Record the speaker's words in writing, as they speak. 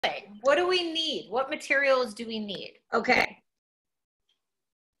What do we need? What materials do we need? Okay.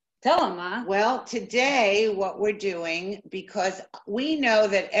 Tell them, Ma. Well, today what we're doing, because we know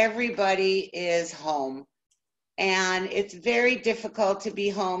that everybody is home, and it's very difficult to be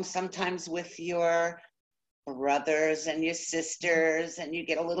home sometimes with your brothers and your sisters, and you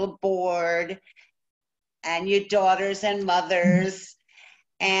get a little bored, and your daughters and mothers,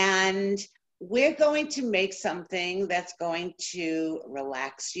 and we're going to make something that's going to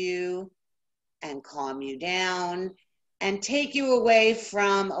relax you and calm you down and take you away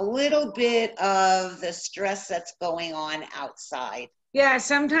from a little bit of the stress that's going on outside. Yeah,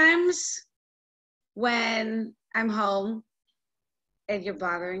 sometimes when I'm home and you're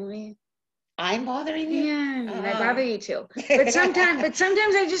bothering me. I'm bothering you? Yeah, I bother you too. But sometimes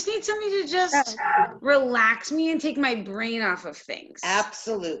I just need somebody to just relax me and take my brain off of things.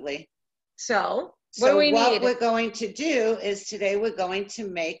 Absolutely. So what do we need? What we're going to do is today we're going to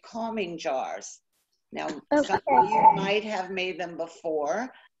make calming jars. Now, some of you might have made them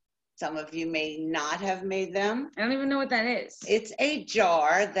before. Some of you may not have made them. I don't even know what that is. It's a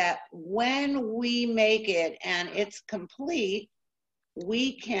jar that when we make it and it's complete,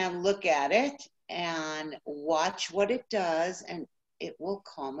 we can look at it and watch what it does, and it will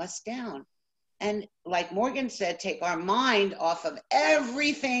calm us down. And like Morgan said, take our mind off of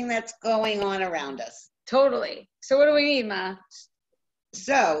everything that's going on around us. Totally. So what do we need, Ma?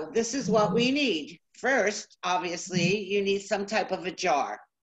 So this is what we need. First, obviously, you need some type of a jar.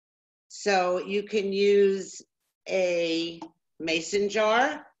 So you can use a mason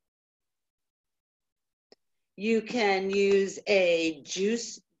jar. You can use a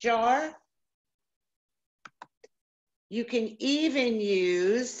juice jar. You can even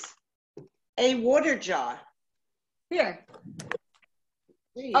use a water jar. Here.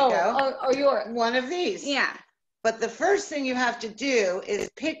 There you go. Oh, yours. One of these. Yeah. But the first thing you have to do is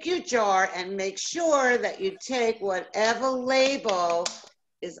pick your jar and make sure that you take whatever label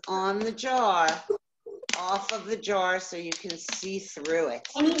is on the jar off of the jar so you can see through it.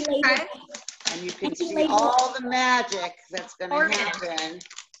 Okay. And you can see all the magic that's going to happen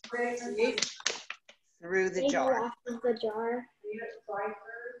through the jar.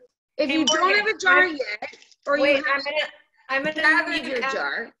 If you don't have a jar yet, or wait, you have I'm gonna mute your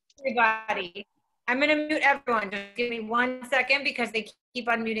jar. Everybody, I'm gonna mute everyone. Just give me 1 second because they keep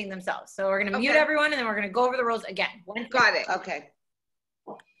unmuting themselves. So we're gonna mute everyone, and then we're gonna go over the rules again. Got it. Okay.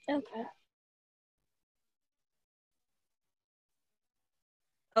 Okay.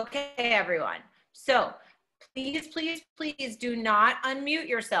 Okay, everyone. So please, please, please do not unmute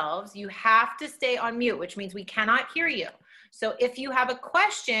yourselves. You have to stay on mute, which means we cannot hear you. So if you have a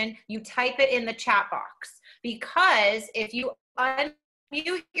question, you type it in the chat box, because if you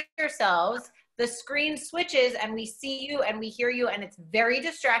unmute yourselves, the screen switches and we see you and we hear you, and it's very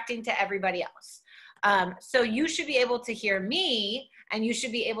distracting to everybody else. So you should be able to hear me, and you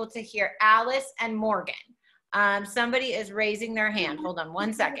should be able to hear Alice and Morgan. Somebody is raising their hand. Hold on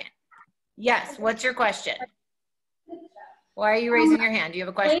 1 second. Yes, what's your question? Why are you raising your hand? Do you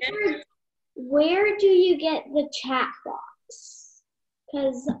have a question? Where do you get the chat box?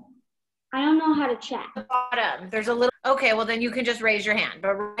 Because I don't know how to chat. At the bottom, there's a little, okay, well then you can just raise your hand.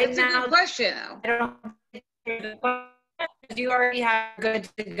 But right It's now, a good question, though. I don't think there's a question, because you already have good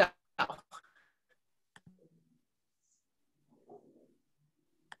to go.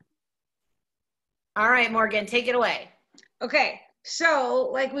 All right, Morgan, take it away. Okay, so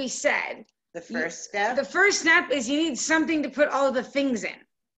like we said, The first step. the first step is you need something to put all the things in,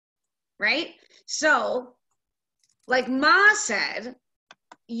 right? So, like Ma said,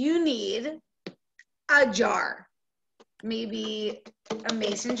 you need a jar, maybe a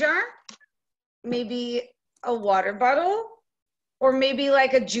mason jar, maybe a water bottle, or maybe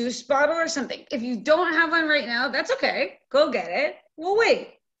like a juice bottle or something. If you don't have one right now, that's okay. Go get it. We'll wait.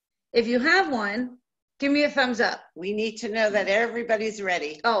 If you have one, give me a thumbs up. We need to know that everybody's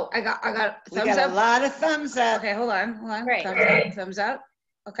ready. Oh, I got thumbs We got up. a lot of thumbs up. Okay, hold on. Great. Thumbs up.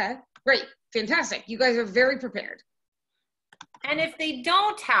 Okay, great, fantastic. You guys are very prepared. And if they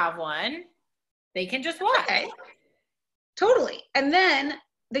don't have one, they can just watch. Okay, totally. And then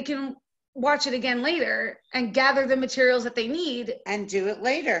they can watch it again later and gather the materials that they need. And do it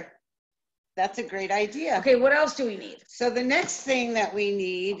later. That's a great idea. Okay, what else do we need? So the next thing that we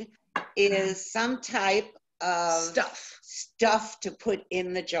need is some type of stuff to put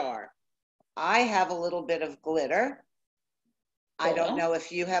in the jar. I have a little bit of glitter. I don't know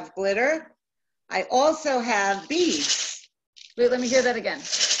if you have glitter. I also have beads. Wait, let me hear that again.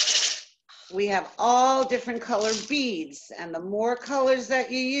 We have all different colored beads, and the more colors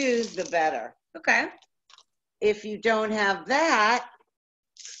that you use, the better. Okay. If you don't have that,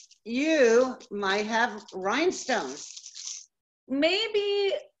 you might have rhinestones.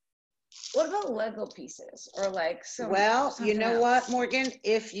 Maybe, what about Lego pieces or like Well, you know else? what, Morgan?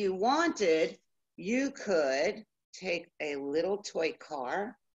 If you wanted, you could take a little toy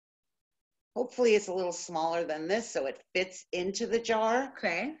car. Hopefully it's a little smaller than this so it fits into the jar.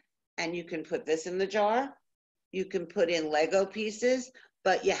 Okay. And you can put this in the jar. You can put in Lego pieces,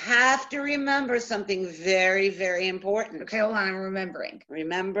 but you have to remember something very, very important. Okay, hold on, I'm remembering.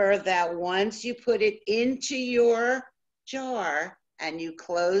 Remember that once you put it into your jar and you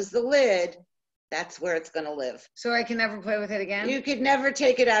close the lid, that's where it's going to live. So I can never play with it again? You could never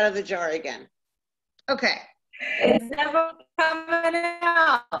take it out of the jar again. Okay. It's never coming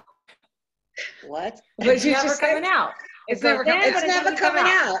out. What? It's never coming out. It's never coming. It's never coming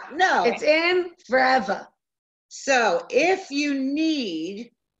out. No. It's in forever. So if you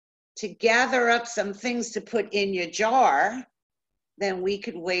need to gather up some things to put in your jar, then we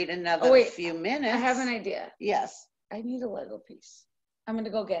could wait another few minutes. I have an idea. Yes. I need a Lego piece. I'm going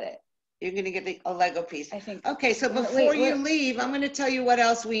to go get it. You're going to get a Lego piece. I think. Okay, so before you leave, I'm going to tell you what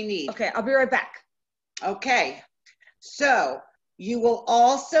else we need. Okay, I'll be right back. Okay, so you will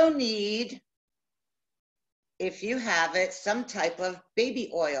also need, if you have it, some type of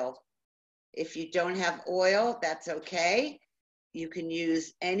baby oil. If you don't have oil, that's okay. You can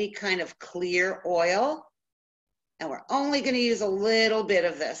use any kind of clear oil, and we're only going to use a little bit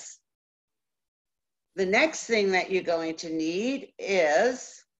of this. The next thing that you're going to need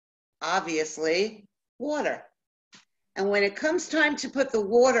is, obviously, water. And when it comes time to put the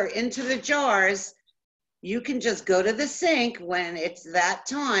water into the jars, you can just go to the sink when it's that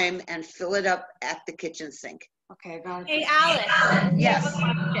time and fill it up at the kitchen sink. Okay, I got it. Hey, Alice. Yes. I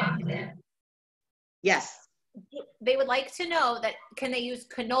have a question. Yes. They would like to know that, can they use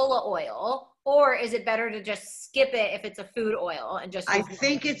canola oil, or is it better to just skip it if it's a food oil and just I use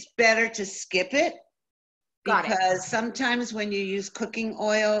think it's better to skip it. Got it. Because sometimes when you use cooking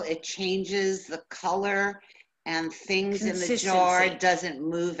oil, it changes the color and things in the jar doesn't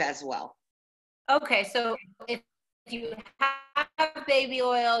move as well. Okay, so if you have baby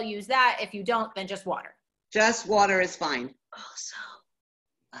oil, use that. If you don't, then just water. Just water is fine. Also,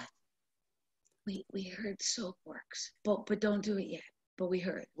 we heard soap works, but don't do it yet. But we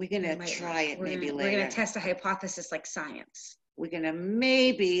heard. We're gonna try it maybe later. We're gonna test a hypothesis like science. We're gonna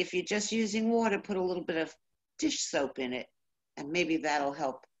maybe, if you're just using water, put a little bit of dish soap in it, and maybe that'll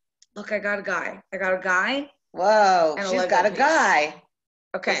help. Look, I got a guy. Whoa, she's got a guy.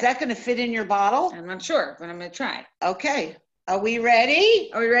 Okay. Is that going to fit in your bottle? I'm not sure, but I'm going to try. Okay. Are we ready?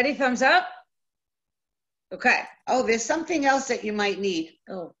 Are we ready? Thumbs up. Okay. Oh, there's something else that you might need.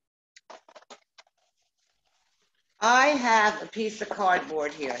 Oh. I have a piece of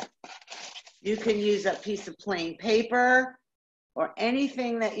cardboard here. You can use a piece of plain paper or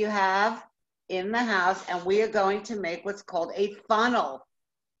anything that you have in the house, and we are going to make what's called a funnel.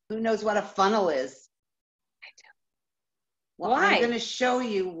 Who knows what a funnel is? Well, Why? I'm going to show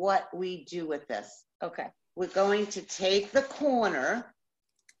you what we do with this. Okay. We're going to take the corner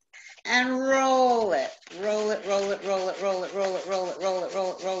and roll it. Roll it, roll it, roll it, roll it, roll it, roll it, roll it,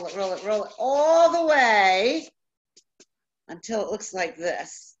 roll it, roll it, roll it, roll it, all the way until it looks like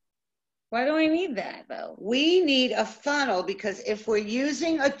this. Why do I need that, though? We need a funnel because if we're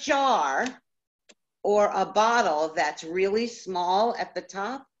using a jar or a bottle that's really small at the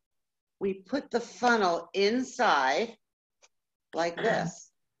top, we put the funnel inside like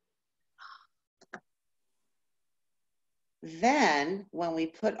this. Then when we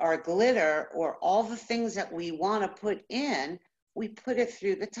put our glitter or all the things that we want to put in, we put it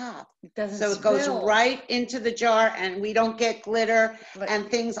through the top. It doesn't so it goes spill. right into the jar and we don't get glitter and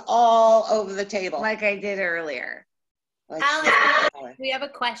things all over the table. Like I did earlier. Like Alice, we have a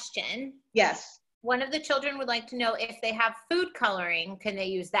question. Yes. One of the children would like to know if they have food coloring, can they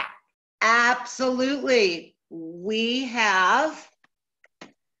use that? Absolutely. We have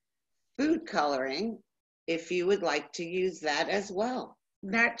food coloring if you would like to use that as well.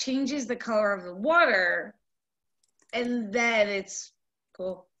 That changes the color of the water, and then it's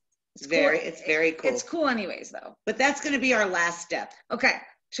cool. It's very cool. It's cool anyways, though. But that's going to be our last step. Okay,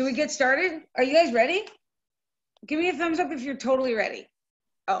 should we get started? Are you guys ready? Give me a thumbs up if you're totally ready.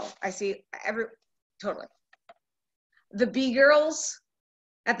 Oh, I see. Totally. The B girls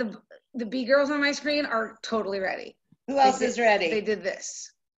the B girls on my screen are totally ready. Who else is ready? They did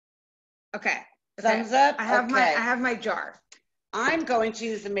this. Okay. Thumbs up. I have my jar. I'm going to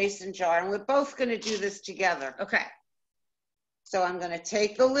use the mason jar, and we're both going to do this together. Okay. So I'm going to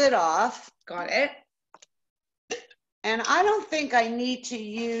take the lid off. Got it. And I don't think I need to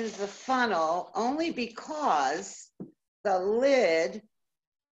use the funnel only because the lid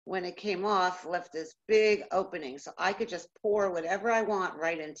when it came off, left this big opening. So I could just pour whatever I want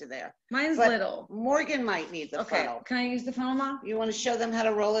right into there. Mine's But little. Morgan might need the Okay, funnel. can I use the funnel, Mom? You want to show them how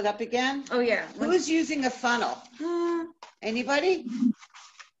to roll it up again? Oh, yeah. Who's using a funnel? Anybody?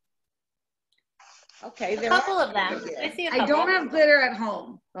 Okay, A there couple are of them. people I here. see a I couple. don't have glitter at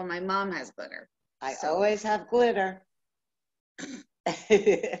home, but my mom has glitter. I So- always have glitter.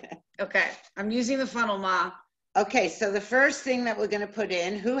 Okay, I'm using the funnel, Ma. Okay, so the first thing that we're going to put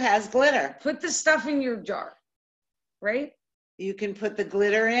in, who has glitter? Put the stuff in your jar, right? You can put the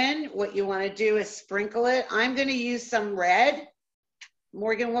glitter in. What you want to do is sprinkle it. I'm going to use some red.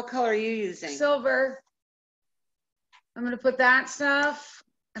 Morgan, what color are you using? Silver. I'm gonna put that stuff.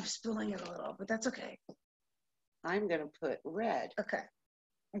 I'm spilling it a little, but that's okay. I'm going to put red. Okay.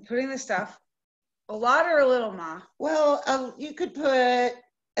 I'm putting the stuff. A lot or a little, Ma? Well, you could put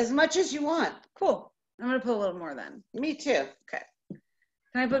as much as you want. Cool. I'm gonna put a little more then. Me too. Okay.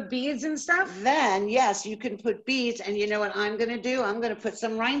 Can I put beads and stuff? Then, yes, you can put beads. And you know what I'm going to do? I'm going to put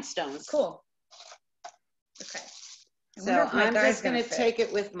some rhinestones. Cool. Okay. I wonder So if my I'm dye's just going to fit. take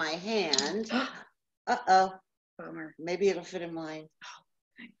it with my hand. Uh-oh. Bummer. Maybe it'll fit in mine.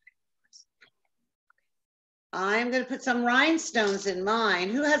 I'm going to put some rhinestones in mine.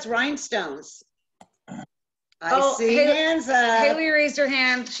 Who has rhinestones? I see hands up. Haley raised her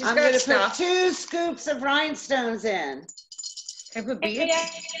hand. She's I'm got going to stuff. put 2 scoops of rhinestones in. Can I put beads?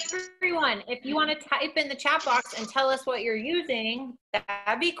 Hey, everyone, if you want to type in the chat box and tell us what you're using,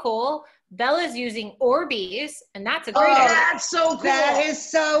 that'd be cool. Bella's using Orbeez, and that's a great Oh, idea. That's so cool. That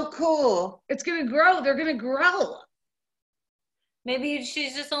is so cool. It's gonna grow. They're gonna grow. Maybe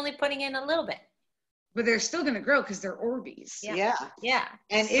she's just only putting in a little bit. But they're still gonna grow because they're Orbeez. Yeah. Yeah.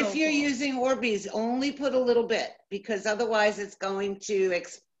 And So if you're cool. using Orbeez, only put a little bit because otherwise it's going to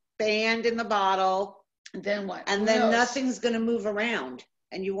expand in the bottle And then what? and Who then knows? nothing's going to move around.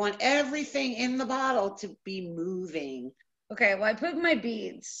 And you want everything in the bottle to be moving. Okay, well I put my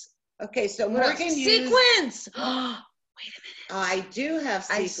beads. Okay, so What else? Morgan used, Sequins! I do have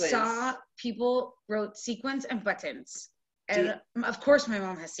I sequins. saw people wrote sequins and buttons. And of course my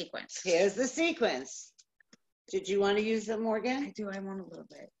mom has sequins. Here's the sequence. Did you want to use them, Morgan? I do, I want a little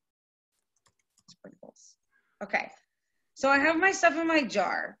bit. Sprinkles. Okay. So I have my stuff in my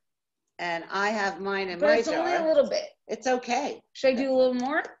jar. And I have mine in But my it's only a jar. little bit. It's okay. Should I do a little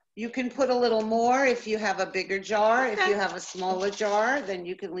more? You can put a little more if you have a bigger jar. If Okay. you have a smaller jar, then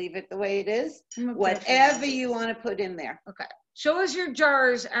you can leave it the way it is. I'm gonna put a few Whatever more. you want to put in there. Okay. Show us your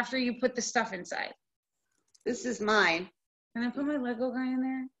jars after you put the stuff inside. This is mine. Can I put my Lego guy in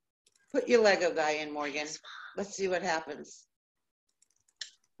there? Put your Lego guy in, Morgan. Let's see what happens.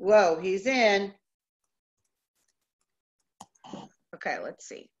 Whoa, he's in. Okay, let's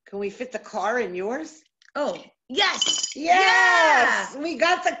see. Can we fit the car in yours? Oh, yes! Yes! We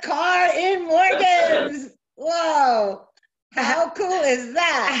got the car in Morgan's. Whoa. How cool is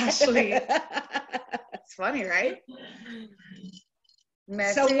that? Ashley. It's funny, right?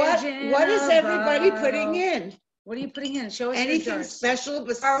 So what is everybody putting in? What are you putting in? Show us your Anything jars. special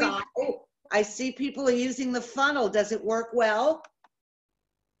besides? Oh, I see people are using the funnel. Does it work well?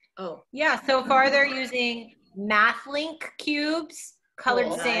 Oh, Yeah, so far they're using MathLink cubes, colored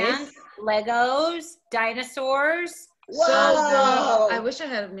Cool. sand, Legos, dinosaurs, Whoa. so cool. I wish I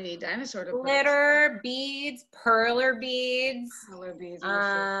had a mini dinosaur to put. glitter, beads, perler beads, Color beads.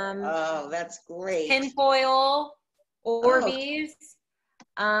 are so Oh, that's great. tinfoil, Orbeez.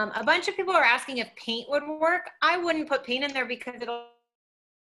 A bunch of people are asking if paint would work. I wouldn't put paint in there because it'll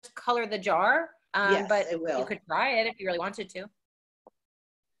just color the jar. Yes, But it will. you could try it if you really wanted to.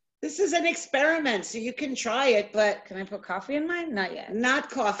 This is an experiment, so you can try it, but Can I put coffee in mine? Not yet. not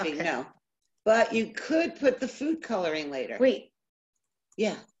coffee, Okay. no. But you could put the food coloring later. Wait,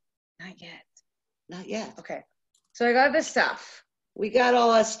 Yeah, not yet. not yet. Okay. So I got this stuff. We got all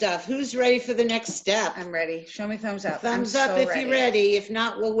our stuff. Who's ready for the next step? I'm ready. Show me thumbs up. Thumbs I'm up so if you're ready. If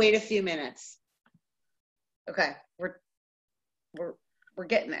not, we'll wait a few minutes. Okay. We're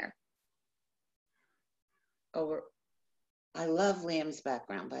getting there. Oh, I love Liam's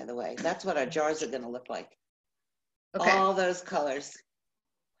background, by the way. That's what our jars are going to look like. okay. All those colors.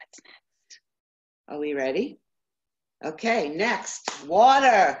 What's next? Are we ready? Okay, next,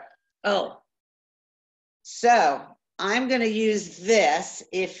 water. Oh, So I'm going to use this.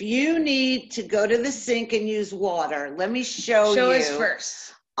 If you need to go to the sink and use water, let me show you. us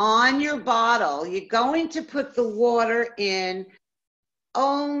first. On your bottle, you're going to put the water in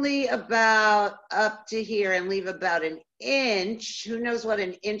only about up to here and leave about an inch. Who knows what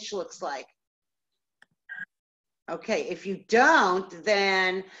an inch looks like? Okay, if you don't,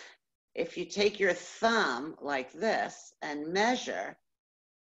 then if you take your thumb like this and measure,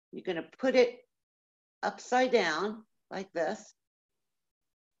 You're going to put it upside down like this.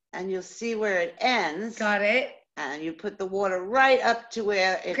 And you'll see where it ends. Got it. And you put the water right up to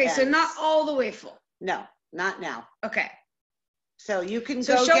where it ends. So not all the way full. No, not now. Okay. So you can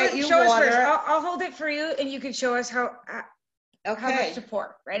So go get you show water. us first. I'll hold it for you, and you can show us how much to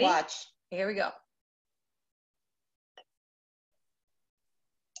pour. Ready? Watch. Here we go.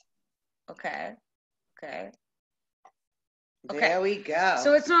 Okay. Okay. There we go.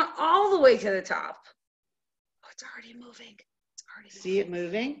 So it's not all the way to the top. Oh, it's already moving. It's already moving. See it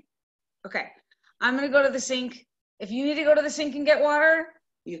moving? Okay. I'm going to go to the sink. If you need to go to the sink and get water,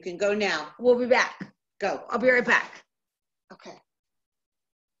 You can go now. we'll be back. Go. I'll be right back. Okay.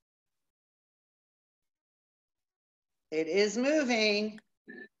 It is moving.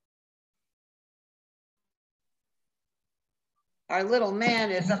 Our little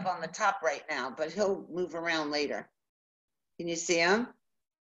man is up on the top right now, but he'll move around later. Can you see him?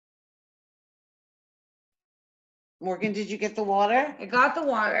 Morgan, did you get the water? I got the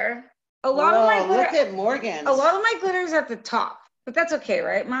water. A lot of my glitter, look at Morgan's. a lot of my glitter is at the top, but that's okay,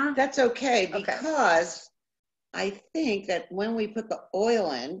 right, Mom? That's okay, Okay. because I think that when we put the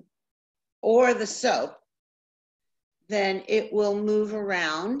oil in or the soap, then it will move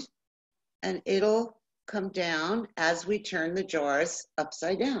around and it'll come down as we turn the jars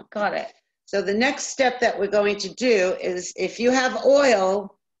upside down. Got it. So the next step that we're going to do is, if you have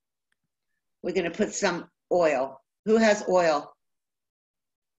oil, we're going to put some oil. Who has oil?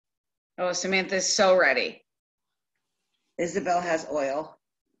 Oh, Samantha's so ready. Isabel has oil.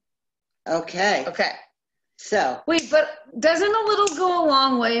 Okay. Okay. So, Wait, but doesn't a little go a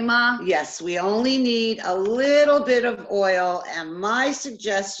long way, Ma? yes, we only need a little bit of oil, and my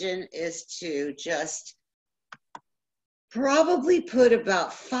suggestion is to just probably put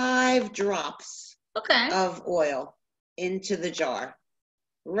about 5 drops Okay. of oil into the jar,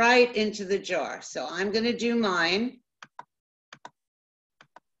 right into the jar. So I'm going to do mine.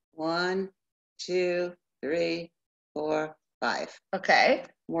 1, 2, 3, 4, 5. Okay.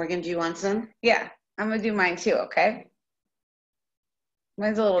 Morgan, do you want some? Yeah, I'm gonna do mine too, okay?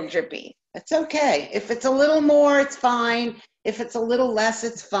 Mine's a little drippy. It's okay. If it's a little more, it's fine. If it's a little less,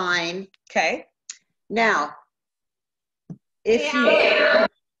 it's fine. Okay. Now, if Hey, you... Alice.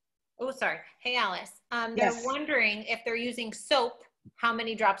 Oh, sorry. Hey, Alice. They're Yes. wondering if they're using soap, how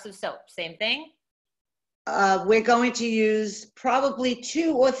many drops of soap? Same thing? We're going to use probably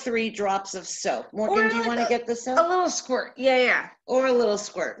 2 or 3 drops of soap. Morgan, Or do you like want to get the A soap? little squirt. Yeah. Or a little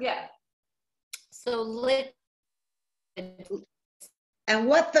squirt. Yeah. So And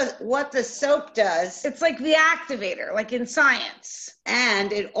what the soap does, It's like the activator, like in science.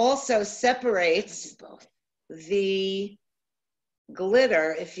 and it also separates the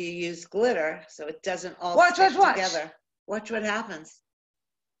glitter if you use glitter, so it doesn't all stick together. Watch what happens.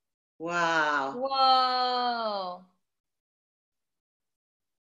 Wow. Whoa.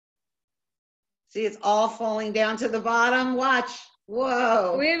 See, it's all falling down to the bottom. Watch.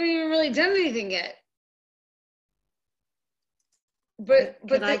 Whoa. We haven't even really done anything yet. But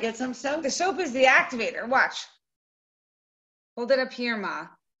Can I get some soap? the soap is the activator. Watch. Hold it up here, Ma.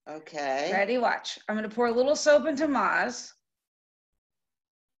 Okay. Ready? Watch. I'm gonna pour a little soap into Ma's.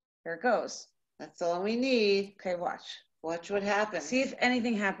 Here it goes. That's all we need. Okay, watch. Watch what happens. See if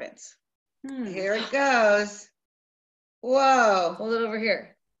anything happens. Here it goes. Whoa. Hold it over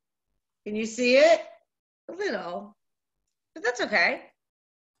here. Can you see it? A little, but that's okay.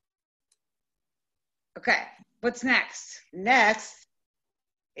 Okay, what's next? Next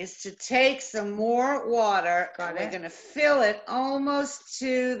is to take some more water. Got and it. We're going to fill it almost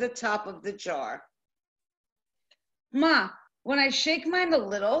to the top of the jar. Ma, when I shake mine a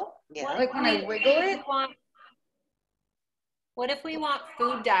little, Yeah. like when I wiggle it, What if we want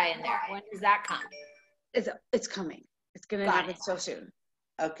food dye in there? When does that come? it's coming. It's gonna Got happen it. so soon.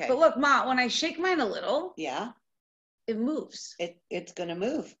 Okay. But look, Ma, when I shake mine a little, Yeah, it moves. it's going to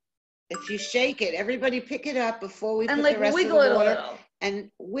move. If you shake it, everybody pick it up before we And put like the rest wiggle of it the a water little.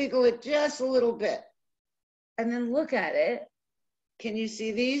 and wiggle it just a little bit. And then look at it. Can you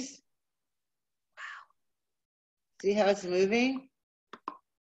see these? Wow. See how it's moving?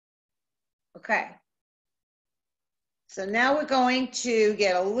 Okay. So now we're going to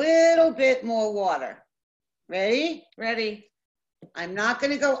get a little bit more water. Ready? Ready? I'm not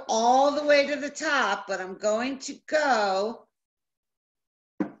going to go all the way to the top, but I'm going to go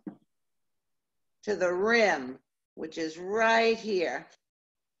to the rim, which is right here.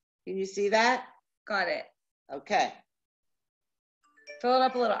 Can you see that? Got it. Okay. Fill it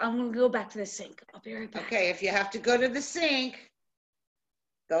up a little. I'm gonna go back to the sink. I'll be right back. Okay, if you have to go to the sink,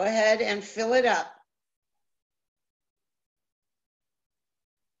 go ahead and fill it up.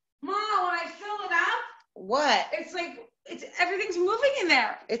 What? It's like, everything's moving in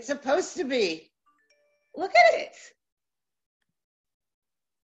there. It's supposed to be. Look at it.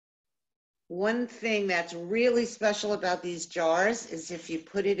 One thing that's really special about these jars is if you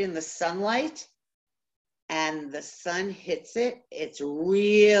put it in the sunlight and the sun hits it, it's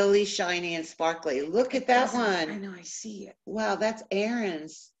really shiny and sparkly. Look at that one. I know, I see it. Wow, that's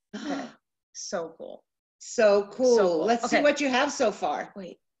Aaron's. Okay. So cool. So cool. So cool. Let's see Okay. what you have so far.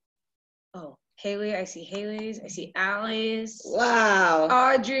 Wait. Oh, Haley, I see Haley's. I see Allie's. Wow.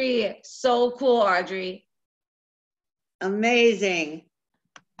 Audrey. So cool, Audrey. Amazing.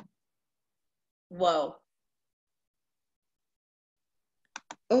 Whoa.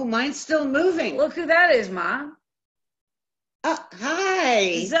 Oh, mine's still moving. Look who that is, Ma.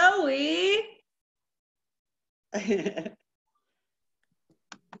 Hi. Zoe.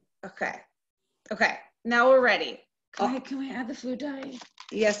 Okay. Okay. Now we're ready. Can we add the food dye?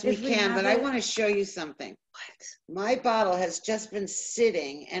 Yes, we If we can, have but I it- want to show you something. What? My bottle has just been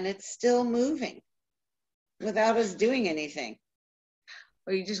sitting and it's still moving without us doing anything.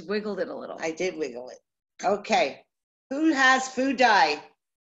 Or you just wiggled it a little. I did wiggle it. Okay. Who has food dye?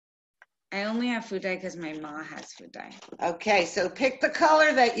 I only have food dye because my ma has food dye. Okay, so pick the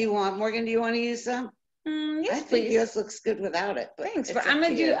color that you want. Morgan, do you want to use some? I Yes, think please. yours looks good without it. Thanks, it's but up I'm to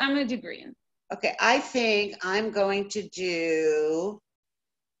gonna you. do green. Okay, I think I'm going to do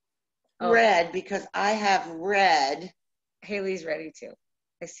Oh. red because I have red. Haley's ready too.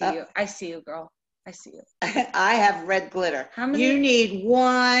 I see Oh. you. I see you, girl. I see you. I have red glitter. How many- You need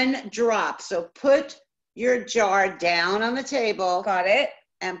 1 drop. So put your jar down on the table Got it.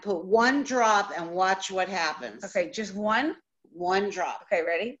 and put 1 drop and watch what happens. Okay, just one. 1 drop. Okay,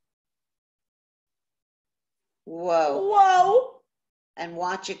 ready? Whoa. Whoa. And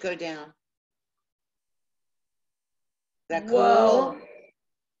watch it go down. That Whoa. cool?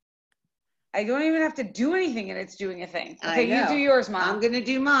 I don't even have to do anything and it's doing a thing. I Okay, you know. do yours, Mom. I'm going to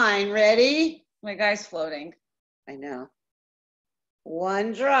do mine. Ready? My guy's floating. I know.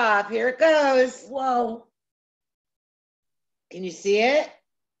 1 drop. Here it goes. Whoa. Can you see it?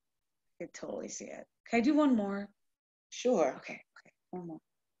 I can totally see it. Can I do one more? Sure. Okay, one more.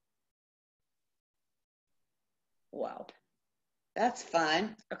 Wow. That's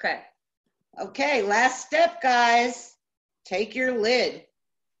fun. Okay. Okay, last step, guys. Take your lid.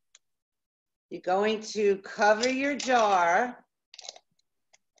 You're going to cover your jar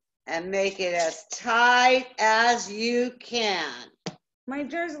and make it as tight as you can. My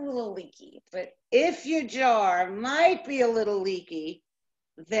jar's a little leaky, but If your jar might be a little leaky,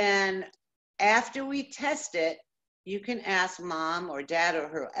 then after we test it, you can ask Mom or Dad or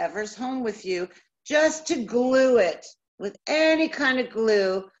whoever's home with you just to glue it with any kind of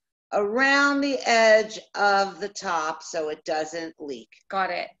glue around the edge of the top so it doesn't leak. got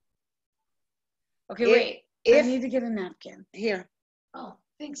it. Okay, If- wait. I need to get a napkin. Here, Oh,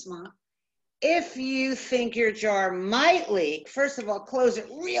 thanks, Mom. if you think your jar might leak, first of all, close it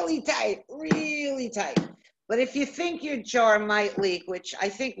really tight, really tight. But if you think your jar might leak, which I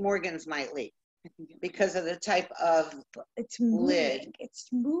think Morgan's might leak because of the type of, It's moving. lid. It's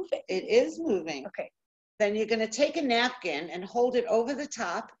moving. it is moving, Okay, then you're gonna take a napkin and hold it over the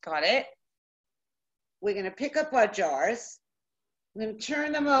top. got it. We're gonna pick up our jars. I'm gonna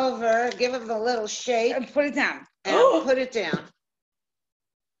turn them over, give them a little shake Put it down. and put it down.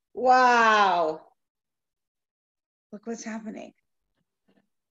 Wow. Look what's happening.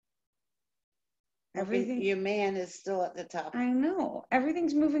 Everything. Everything. Your man is still at the top. I know.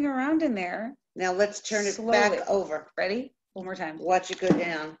 Everything's moving around in there. Now let's turn it Slowly. back over. Ready? One more time. Watch it go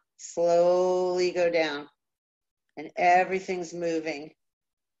down. Slowly go down. And everything's moving.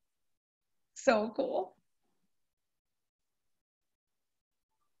 So cool.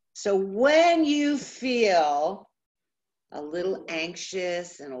 So when you feel a little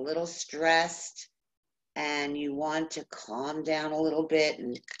anxious and a little stressed and you want to calm down a little bit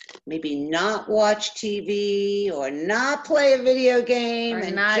and maybe not watch TV or not play a video game Or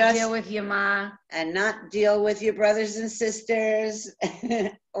and not just deal with your ma. and not deal with your brothers and sisters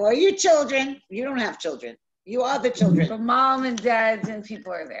or your children. You don't have children. You are the children. But mom and dads and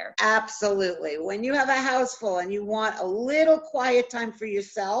people are there. Absolutely. When you have a house full and you want a little quiet time for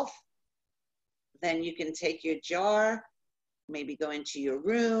yourself, then you can take your jar, maybe go into your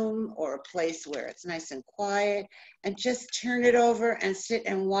room or a place where it's nice and quiet and just turn it over and sit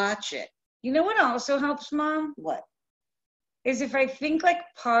and watch it. You know what also helps, Mom? What? Is if I think like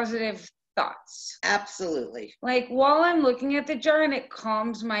positive thoughts. Absolutely. Like while I'm looking at the jar and it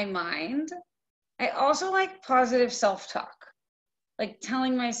calms my mind, I also like positive self-talk. Like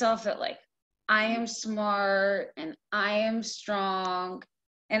telling myself that like I am smart and I am strong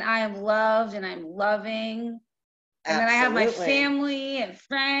and I am loved and I'm loving. And then I have my Absolutely. family and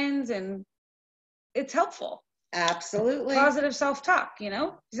friends, and it's helpful. Absolutely. Positive self-talk, you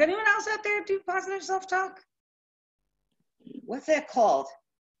know? Does anyone else out there do positive self-talk? What's that called?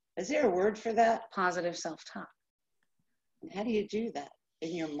 Is there a word for that? Positive self-talk. How do you do that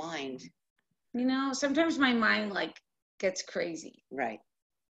in your mind? You know, sometimes my mind like gets crazy, Right.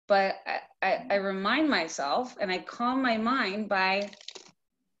 but I remind myself and I calm my mind by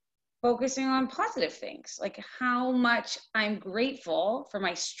focusing on positive things, like how much I'm grateful for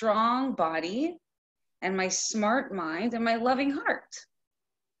my strong body and my smart mind and my loving heart.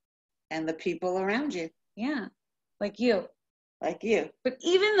 And the people around you. Yeah, like you. Like you. But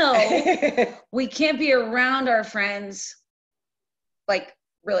even though we can't be around our friends like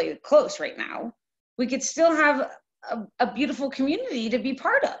really close right now, we could still have a beautiful community to be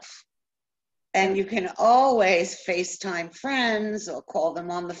part of. And you can always FaceTime friends or call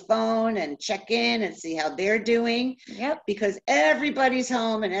them on the phone and check in and see how they're doing. Yep. Because everybody's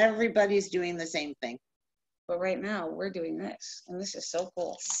home and everybody's doing the same thing. But right now we're doing this, and this is so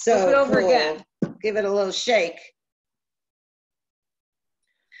cool. So Flip it over cool. again. Give it a little shake.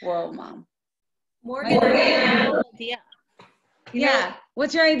 Whoa, Mom. Morgan, I have an idea. Yeah.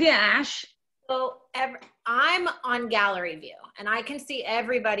 What's your idea, Ash? So I'm on gallery view, and I can see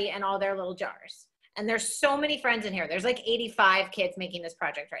everybody and all their little jars. And there's so many friends in here. There's like 85 kids making this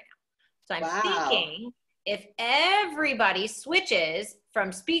project right now. So I'm thinking if everybody switches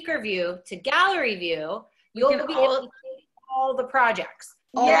from speaker view to gallery view, you'll be able to see all the projects.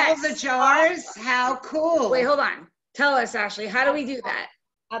 All the jars? How cool. Wait, hold on. Tell us, Ashley, how do we do that?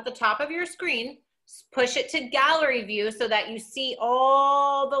 At the top of your screen, push it to gallery view so that you see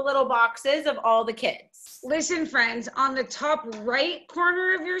all the little boxes of all the kids. Listen, friends, on the top right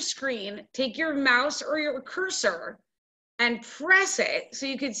corner of your screen, take your mouse or your cursor and press it so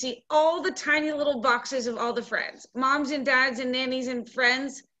you can see all the tiny little boxes of all the friends. Moms and dads and nannies and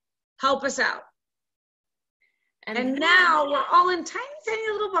friends, help us out. And now we're all in tiny,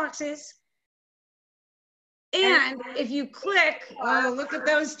 tiny little boxes. And if you click, oh, look at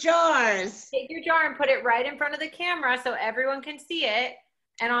those jars. Take your jar and put it right in front of the camera so everyone can see it.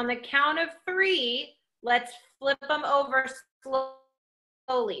 And on the count of 3, let's flip them over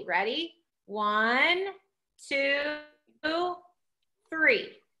slowly. Ready? 1, 2, 3.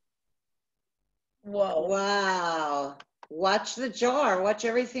 whoa. Wow. Watch the jar. Watch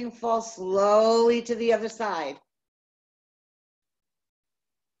everything fall slowly to the other side.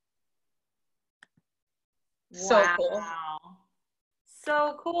 So Wow. cool.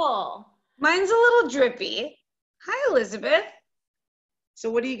 So cool. Mine's a little drippy. Hi, Elizabeth. So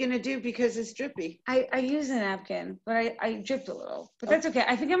what are you going to do because it's drippy? I use a napkin, but I dripped a little. But that's okay.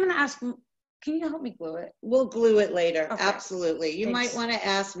 I think I'm going to ask, can you help me glue it? We'll glue it later. Okay. Absolutely. You Thanks. might want to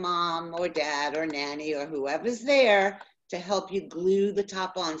ask mom or dad or nanny or whoever's there to help you glue the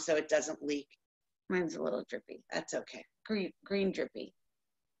top on so it doesn't leak. Mine's a little drippy. That's okay. Green drippy.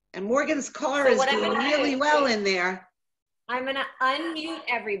 And Morgan's car So is what I'm doing gonna really do- well in there. I'm going to unmute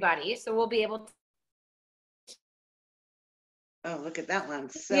everybody so we'll be able to. Oh, look at that one.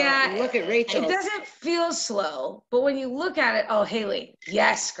 So Yeah, look at Rachel. It doesn't feel slow, but when you look at it, oh, Haley,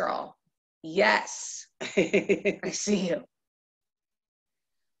 yes, girl. Yes. I see you.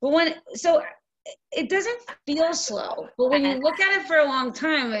 But so it doesn't feel slow, but when you look at it for a long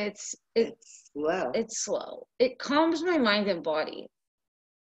time, it's slow. It's slow. It calms my mind and body.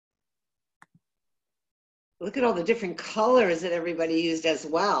 Look at all the different colors that everybody used as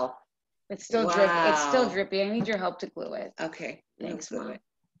well. It's still Wow. drippy. It's still drippy. I need your help to glue it. Okay. Thanks, glue Mom. it.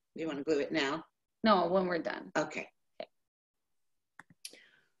 You want to glue it now? No, when we're done. Okay. Okay.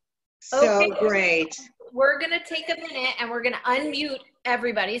 So great. We're going to take a minute and we're going to unmute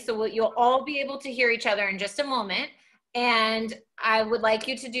everybody so you'll all be able to hear each other in just a moment. And I would like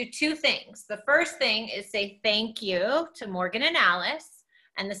you to do 2 things. The first thing is say thank you to Morgan and Alice.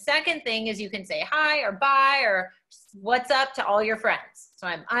 And the second thing is you can say hi or bye or what's up to all your friends. So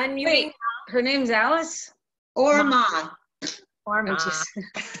I'm unmuting. Wait, her name's Alice? Or Ma. Or Ma.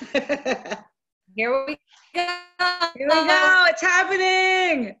 Here we go. Here we go. It's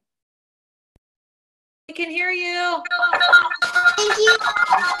happening. We can hear you. Thank you.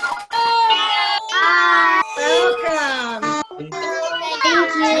 Welcome.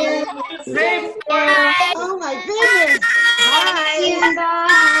 Thank you. Hey, Oh my goodness. Hi.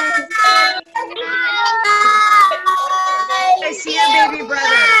 Bye. I see your baby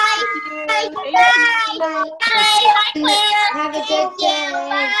brother. Have a good day.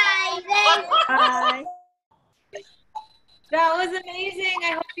 Bye. That was amazing.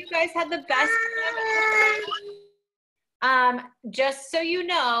 I hope you guys had the best time. Just so you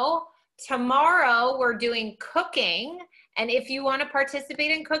know, tomorrow we're doing cooking, and if you want to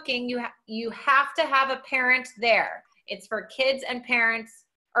participate in cooking, you have to have a parent there. It's for kids and parents,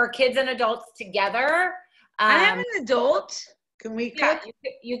 or kids and adults together. I am an adult. Can we Yeah, cook?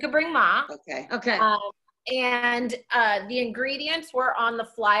 you could bring Ma. Okay. Okay. And the ingredients were on the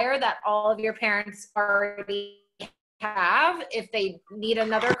flyer that all of your parents already have. If they need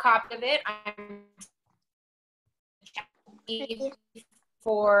another copy of it, I'm checking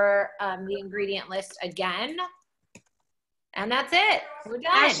for the ingredient list again. And that's it. We're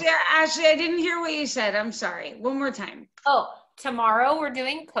done. Ashley, I didn't hear what you said. I'm sorry. One more time. Oh, tomorrow we're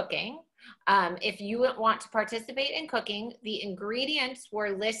doing cooking. If you want to participate in cooking, the ingredients were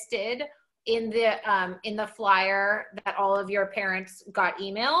listed in the flyer that all of your parents got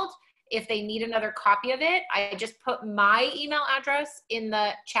emailed. If they need another copy of it, I just put my email address in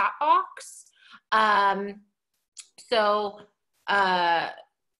the chat box. So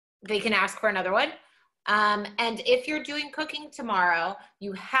they can ask for another one. And if you're doing cooking tomorrow,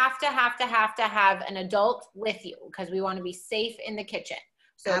 you have to have an adult with you, because we want to be safe in the kitchen.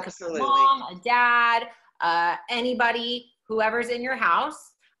 So it could be a mom, a dad, anybody, whoever's in your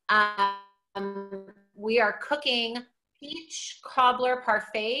house. We are cooking peach cobbler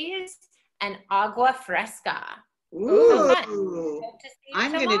parfaits and agua fresca. Ooh, So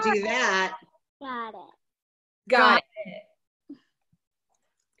I'm going to do that. Got it.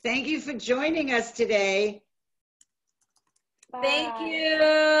 Thank you for joining us today. Thank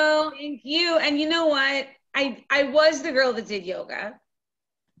you. Thank you. And you know what? I was the girl that did yoga,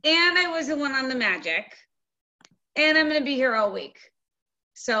 and I was the one on the magic, and I'm going to be here all week.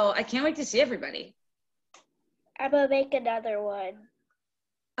 So I can't wait to see everybody. I'm gonna make another one.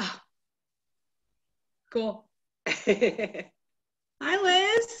 Oh, cool. Hi,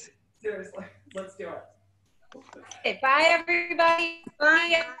 Liz. Seriously, let's do it. Okay, bye everybody.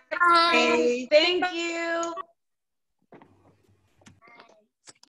 Bye. Hey. Thank you.